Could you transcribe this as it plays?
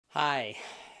Hi,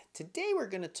 today we're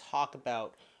going to talk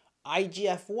about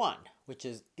IGF-1, which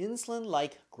is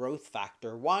insulin-like growth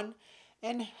factor 1,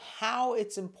 and how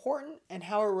it's important and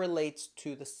how it relates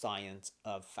to the science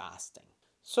of fasting.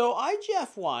 So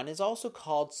IGF-1 is also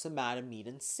called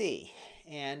somatomedin C,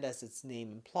 and as its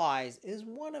name implies, is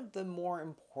one of the more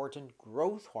important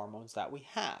growth hormones that we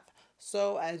have.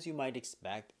 So as you might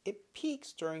expect, it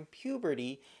peaks during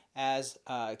puberty as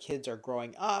kids are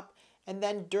growing up, and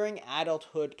then during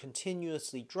adulthood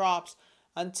continuously drops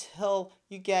until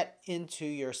you get into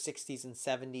your 60s and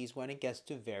 70s when it gets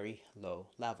to very low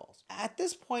levels. At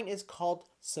this point it's called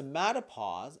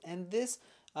somatopause, and this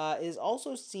is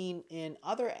also seen in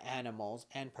other animals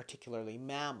and particularly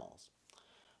mammals.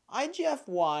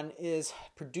 IGF-1 is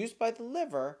produced by the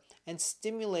liver and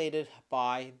stimulated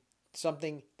by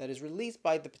something that is released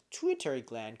by the pituitary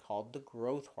gland called the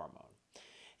growth hormone.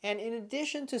 And in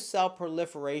addition to cell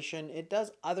proliferation, it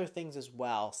does other things as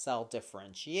well: cell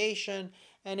differentiation,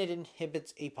 and it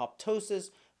inhibits apoptosis,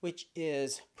 which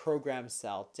is programmed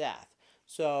cell death.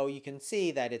 So you can see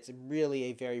that it's really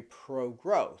a very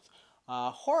pro-growth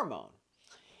hormone.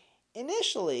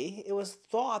 Initially, it was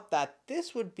thought that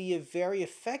this would be a very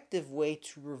effective way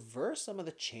to reverse some of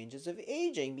the changes of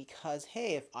aging because,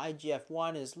 hey, if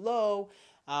IGF-1 is low,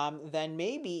 then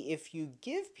maybe if you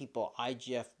give people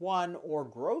IGF-1 or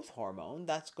growth hormone,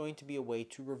 that's going to be a way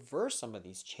to reverse some of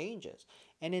these changes.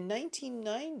 And in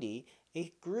 1990,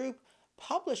 a group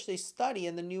published a study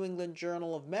in the New England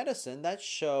Journal of Medicine that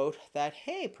showed that,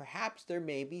 hey, perhaps there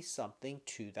may be something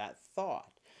to that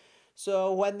thought.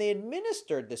 So when they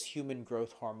administered this human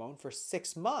growth hormone for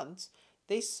 6 months,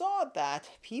 they saw that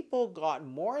people got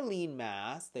more lean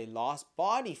mass, they lost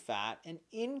body fat, and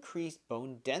increased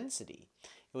bone density.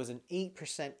 It was an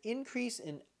 8% increase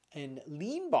in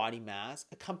lean body mass,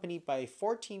 accompanied by a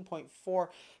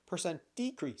 14.4%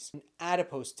 decrease in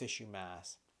adipose tissue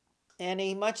mass, and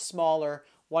a much smaller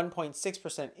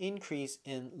 1.6% increase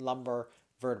in lumbar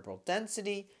vertebral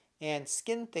density, and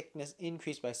skin thickness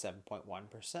increased by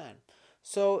 7.1%.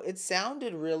 So it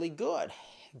sounded really good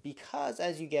because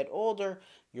as you get older,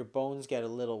 your bones get a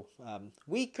little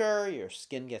weaker, your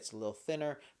skin gets a little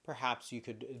thinner. Perhaps you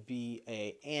could be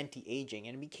anti-aging,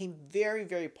 and it became very,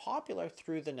 very popular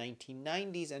through the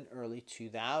 1990s and early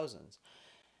 2000s.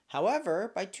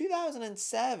 However, by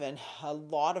 2007, a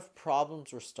lot of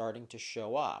problems were starting to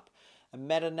show up. A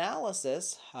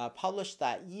meta-analysis published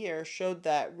that year showed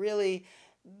that really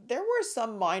there were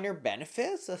some minor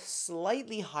benefits: a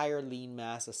slightly higher lean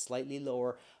mass, a slightly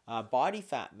lower body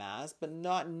fat mass, but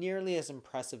not nearly as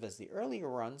impressive as the earlier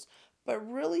ones, but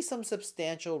really some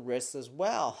substantial risks as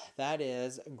well. That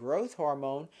is, growth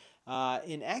hormone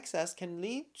in excess can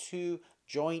lead to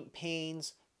joint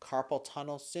pains, carpal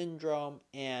tunnel syndrome,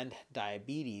 and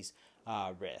diabetes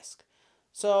risk.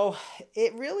 So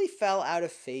it really fell out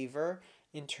of favor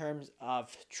in terms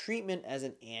of treatment as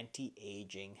an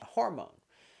anti-aging hormone.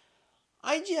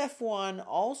 IGF-1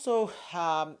 also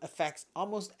affects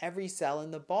almost every cell in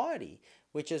the body,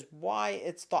 which is why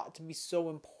it's thought to be so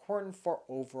important for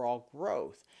overall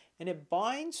growth. And it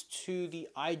binds to the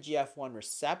IGF-1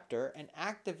 receptor and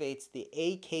activates the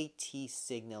AKT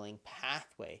signaling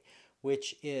pathway,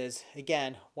 which is,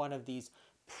 again, one of these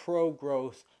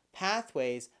pro-growth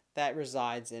pathways that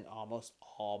resides in almost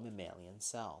all mammalian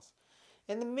cells.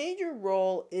 And the major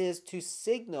role is to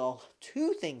signal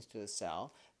two things to the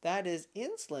cell. That is,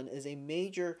 insulin is a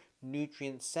major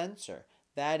nutrient sensor.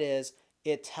 That is,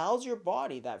 it tells your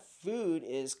body that food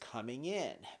is coming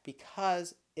in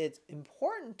because it's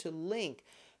important to link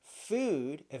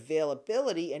food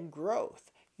availability and growth.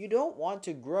 You don't want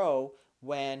to grow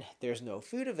when there's no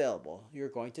food available. You're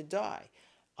going to die.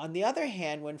 On the other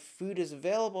hand, when food is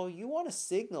available, you want to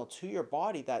signal to your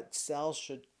body that cells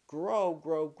should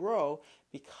grow,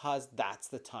 because that's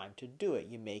the time to do it.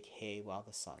 You make hay while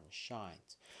the sun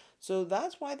shines. So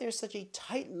that's why there's such a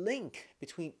tight link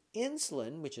between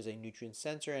insulin, which is a nutrient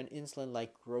sensor, and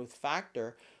insulin-like growth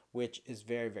factor, which is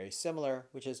very, very similar,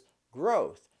 which is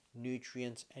growth,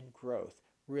 nutrients, and growth.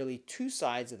 Really two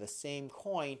sides of the same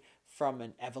coin from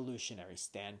an evolutionary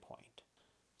standpoint.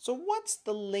 So what's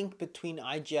the link between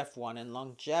IGF-1 and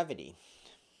longevity?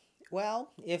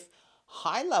 Well, if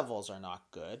high levels are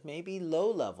not good, maybe low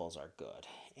levels are good.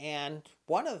 And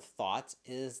one of the thoughts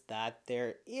is that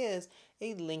there is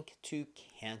a link to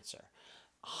cancer.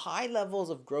 High levels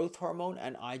of growth hormone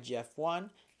and IGF-1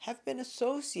 have been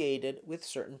associated with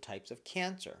certain types of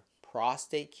cancer: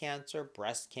 prostate cancer,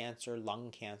 breast cancer,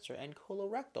 lung cancer, and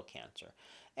colorectal cancer.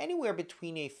 Anywhere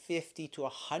between a 50 to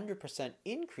 100%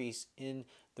 increase in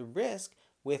the risk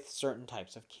with certain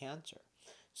types of cancer.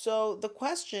 So the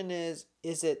question is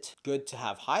it good to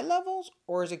have high levels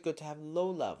or is it good to have low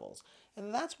levels?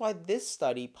 And that's why this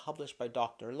study published by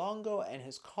Dr. Longo and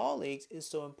his colleagues is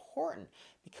so important,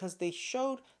 because they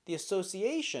showed the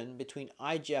association between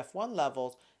IGF-1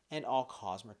 levels and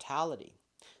all-cause mortality.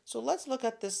 So let's look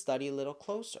at this study a little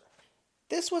closer.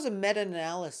 This was a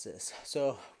meta-analysis.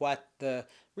 So what the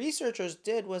researchers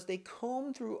did was they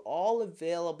combed through all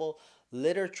available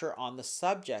literature on the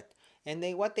subject, and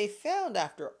what they found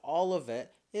after all of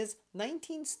it is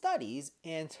 19 studies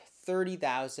and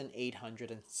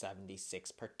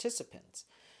 30,876 participants.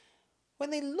 When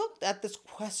they looked at this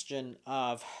question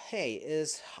of, hey,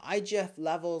 is IGF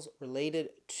levels related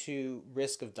to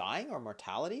risk of dying or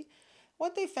mortality?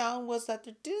 What they found was that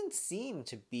there didn't seem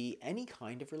to be any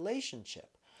kind of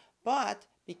relationship. But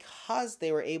because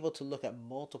they were able to look at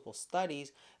multiple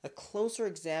studies, a closer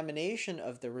examination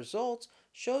of the results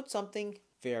showed something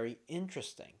very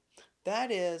interesting.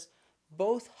 That is,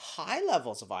 both high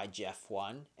levels of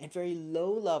IGF-1 and very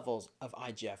low levels of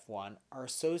IGF-1 are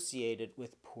associated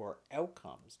with poor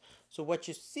outcomes. So what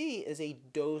you see is a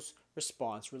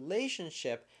dose-response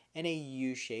relationship and a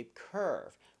U-shaped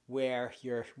curve, where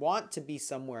you want to be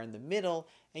somewhere in the middle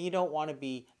and you don't want to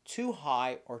be too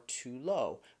high or too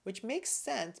low, which makes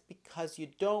sense because you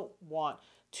don't want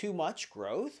too much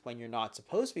growth when you're not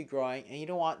supposed to be growing, and you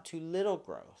don't want too little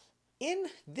growth. In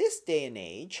this day and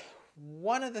age,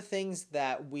 one of the things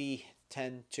that we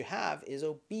tend to have is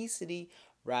obesity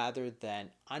rather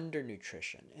than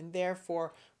undernutrition, and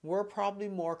therefore we're probably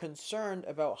more concerned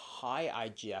about high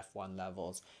IGF-1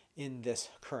 levels in this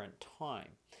current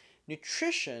time.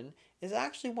 Nutrition is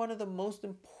actually one of the most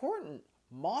important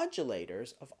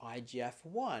modulators of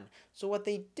IGF-1. So what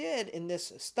they did in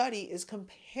this study is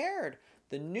compared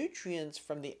the nutrients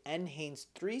from the NHANES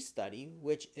 3 study,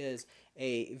 which is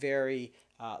a very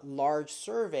large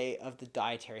survey of the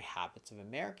dietary habits of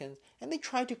Americans, and they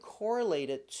tried to correlate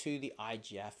it to the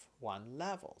IGF-1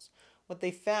 levels. What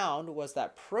they found was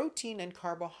that protein and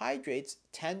carbohydrates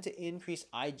tend to increase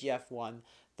IGF-1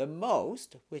 the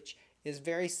most, which is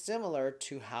very similar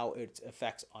to how it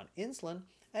affects on insulin,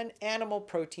 and animal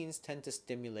proteins tend to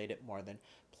stimulate it more than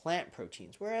plant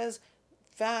proteins, whereas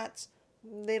fats,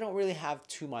 they don't really have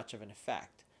too much of an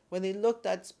effect. When they looked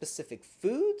at specific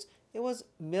foods, it was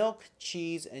milk,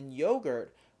 cheese, and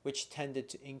yogurt which tended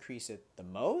to increase it the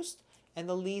most, and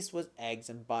the least was eggs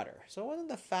and butter. So it wasn't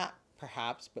the fat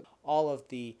perhaps, but all of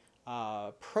the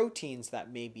proteins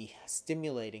that may be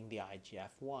stimulating the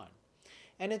IGF-1.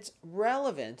 And it's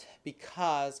relevant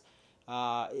because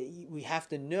we have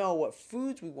to know what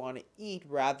foods we want to eat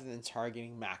rather than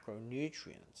targeting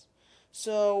macronutrients.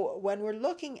 So when we're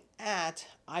looking at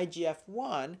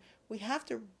IGF-1, we have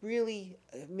to really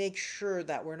make sure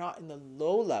that we're not in the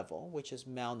low level, which is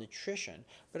malnutrition.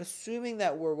 But assuming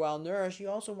that we're well nourished, you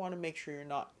also want to make sure you're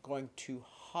not going too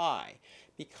high.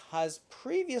 Because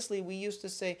previously we used to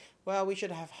say, well, we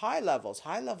should have high levels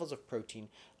of protein.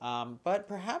 But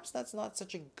perhaps that's not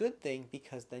such a good thing,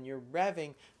 because then you're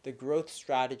revving the growth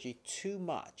strategy too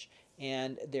much.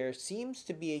 And there seems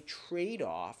to be a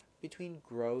trade-off between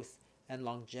growth and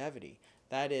longevity.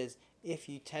 That is, if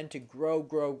you tend to grow,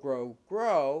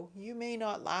 you may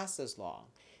not last as long.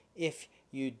 If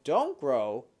you don't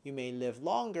grow, you may live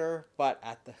longer, but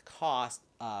at the cost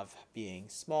of being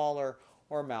smaller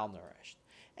or malnourished.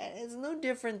 And it's no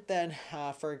different than,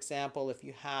 for example, if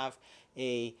you have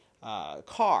a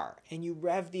car and you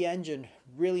rev the engine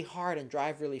really hard and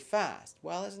drive really fast.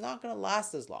 Well, it's not going to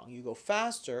last as long. You go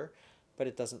faster, but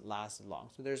it doesn't last as long.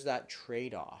 So there's that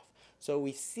trade-off. So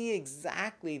we see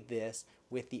exactly this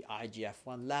with the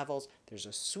IGF-1 levels. There's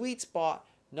a sweet spot,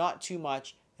 not too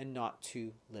much and not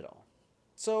too little.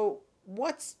 So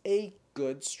what's a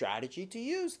good strategy to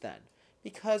use then?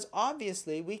 Because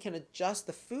obviously we can adjust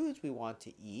the foods we want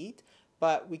to eat,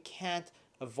 but we can't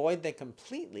avoid them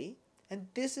completely. And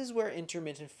this is where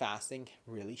intermittent fasting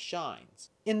really shines.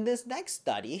 In this next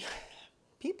study,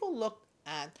 people looked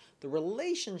at the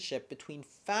relationship between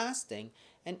fasting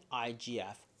and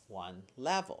IGF-1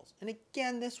 levels. And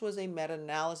again, this was a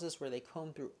meta-analysis where they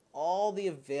combed through all the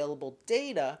available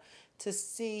data to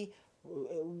see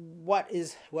what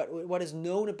is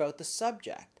known about the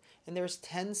subject. And there was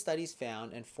 10 studies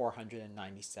found and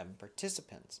 497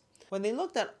 participants. When they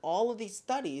looked at all of these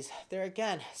studies, there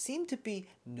again seemed to be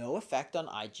no effect on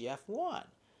IGF-1.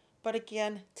 But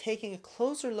again, taking a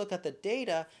closer look at the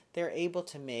data, they're able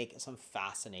to make some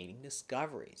fascinating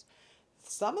discoveries.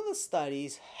 Some of the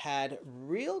studies had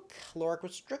real caloric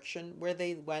restriction where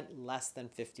they went less than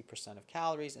 50% of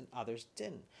calories and others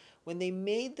didn't. When they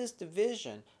made this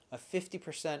division of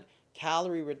 50%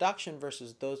 calorie reduction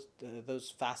versus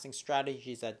those fasting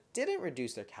strategies that didn't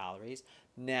reduce their calories,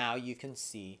 now you can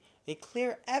see a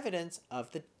clear evidence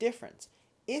of the difference.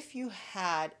 If you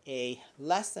had a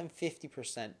less than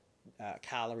 50%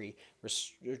 calorie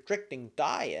restricting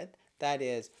diet, that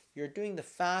is, you're doing the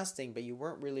fasting but you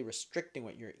weren't really restricting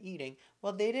what you're eating,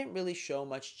 well, they didn't really show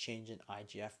much change in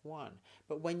IGF-1.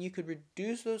 But when you could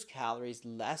reduce those calories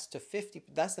less than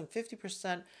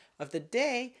 50% of the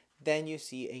day, then you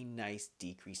see a nice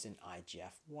decrease in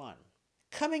IGF-1.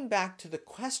 Coming back to the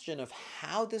question of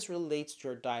how this relates to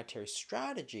your dietary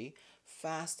strategy,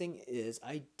 fasting is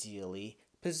ideally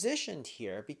positioned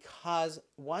here because,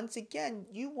 once again,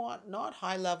 you want not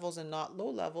high levels and not low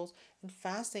levels, and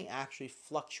fasting actually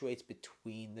fluctuates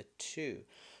between the two.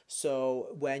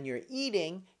 So when you're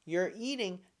eating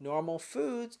normal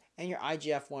foods and your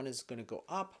IGF-1 is going to go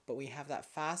up, but when you have that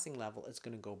fasting level, it's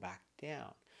going to go back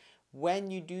down.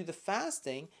 When you do the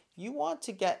fasting, you want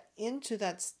to get into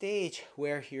that stage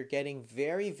where you're getting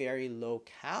very, very low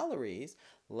calories,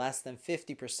 less than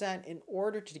 50%, in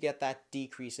order to get that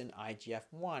decrease in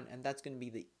IGF-1. And that's going to be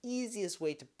the easiest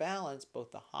way to balance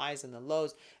both the highs and the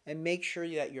lows and make sure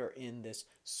that you're in this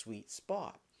sweet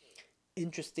spot.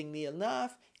 Interestingly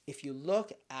enough, if you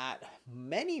look at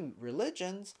many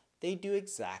religions, they do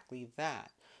exactly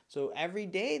that. So every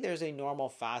day there's a normal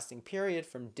fasting period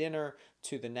from dinner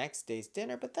to the next day's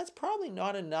dinner, but that's probably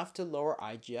not enough to lower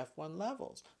IGF-1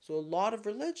 levels. So a lot of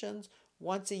religions,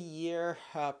 once a year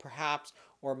perhaps,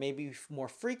 or maybe more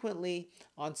frequently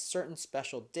on certain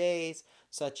special days,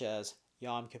 such as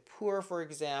Yom Kippur, for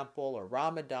example, or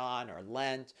Ramadan or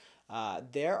Lent,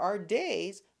 there are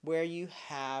days where you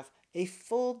have a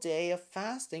full day of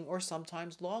fasting or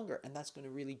sometimes longer, and that's going to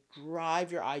really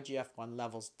drive your IGF-1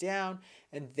 levels down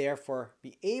and therefore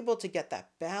be able to get that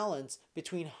balance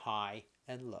between high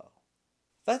and low.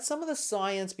 That's some of the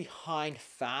science behind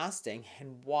fasting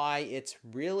and why it's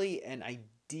really an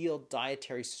ideal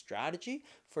dietary strategy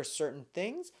for certain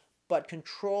things, but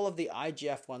control of the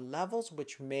IGF-1 levels,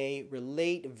 which may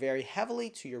relate very heavily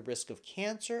to your risk of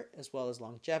cancer as well as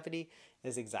longevity,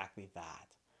 is exactly that.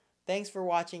 Thanks for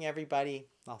watching, everybody.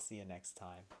 I'll see you next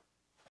time.